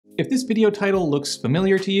If this video title looks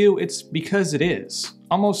familiar to you, it's because it is.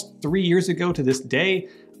 Almost 3 years ago to this day,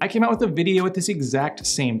 I came out with a video with this exact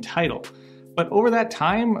same title. But over that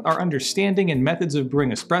time, our understanding and methods of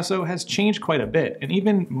brewing espresso has changed quite a bit, and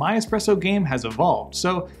even my espresso game has evolved,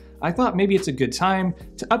 so I thought maybe it's a good time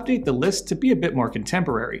to update the list to be a bit more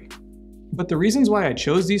contemporary. But the reasons why I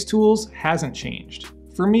chose these tools hasn't changed.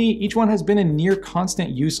 For me, each one has been in near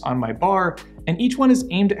constant use on my bar, and each one is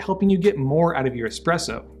aimed at helping you get more out of your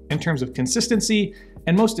espresso, in terms of consistency,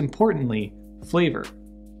 and most importantly, flavor.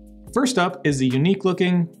 First up is the unique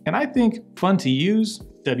looking, and I think fun to use,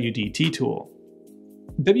 WDT tool.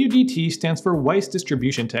 WDT stands for Weiss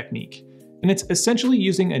Distribution Technique, and it's essentially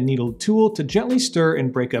using a needled tool to gently stir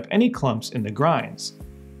and break up any clumps in the grinds.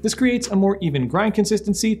 This creates a more even grind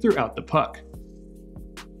consistency throughout the puck.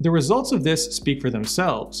 The results of this speak for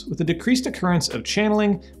themselves, with a decreased occurrence of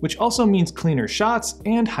channeling, which also means cleaner shots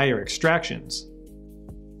and higher extractions.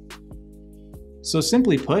 So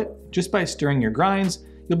simply put, just by stirring your grinds,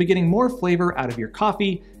 you'll be getting more flavor out of your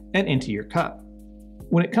coffee and into your cup.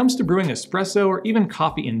 When it comes to brewing espresso or even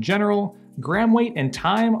coffee in general, gram weight and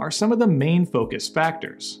time are some of the main focus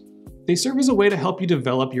factors. They serve as a way to help you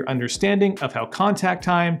develop your understanding of how contact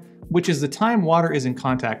time, which is the time water is in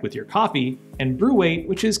contact with your coffee, and brew weight,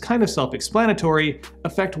 which is kind of self-explanatory,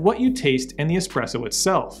 affect what you taste in the espresso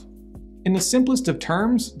itself. In the simplest of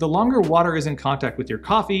terms, the longer water is in contact with your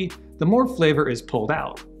coffee, the more flavor is pulled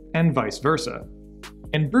out, and vice versa.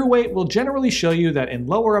 And brew weight will generally show you that in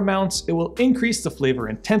lower amounts, it will increase the flavor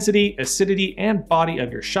intensity, acidity, and body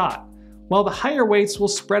of your shot, while the higher weights will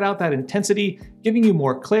spread out that intensity, giving you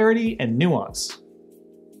more clarity and nuance.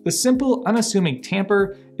 The simple, unassuming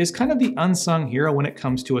tamper is kind of the unsung hero when it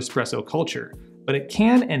comes to espresso culture, but it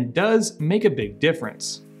can and does make a big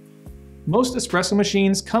difference. Most espresso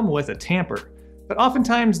machines come with a tamper, but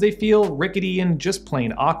oftentimes they feel rickety and just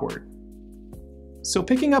plain awkward. So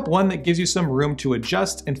picking up one that gives you some room to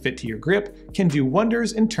adjust and fit to your grip can do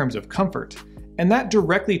wonders in terms of comfort, and that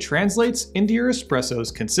directly translates into your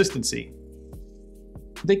espresso's consistency.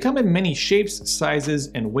 They come in many shapes,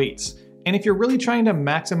 sizes, and weights, and if you're really trying to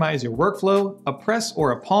maximize your workflow, a press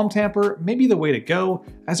or a palm tamper may be the way to go,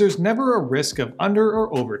 as there's never a risk of under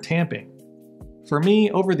or over tamping. For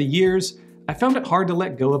me, over the years, I found it hard to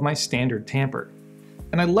let go of my standard tamper,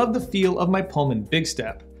 and I love the feel of my Pullman Big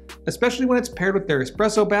Step, especially when it's paired with their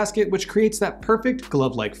espresso basket, which creates that perfect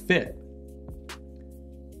glove-like fit.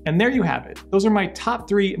 And there you have it. Those are my top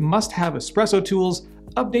 3 must-have espresso tools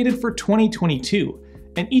updated for 2022.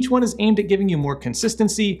 And each one is aimed at giving you more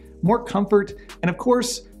consistency, more comfort, and of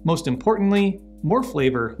course, most importantly, more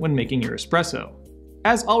flavor when making your espresso.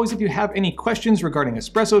 As always, if you have any questions regarding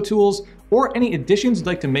espresso tools or any additions you'd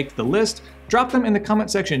like to make to the list, drop them in the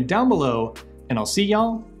comment section down below, and I'll see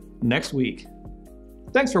y'all next week.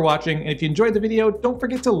 Thanks for watching, and if you enjoyed the video, don't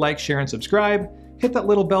forget to like, share, and subscribe. Hit that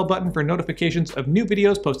little bell button for notifications of new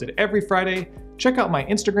videos posted every Friday. Check out my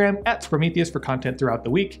Instagram at Sprometheus for content throughout the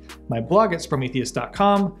week, my blog at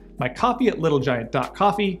Sprometheus.com, my coffee at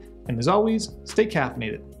littlegiant.coffee, and as always, stay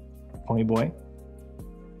caffeinated. Pony Boy.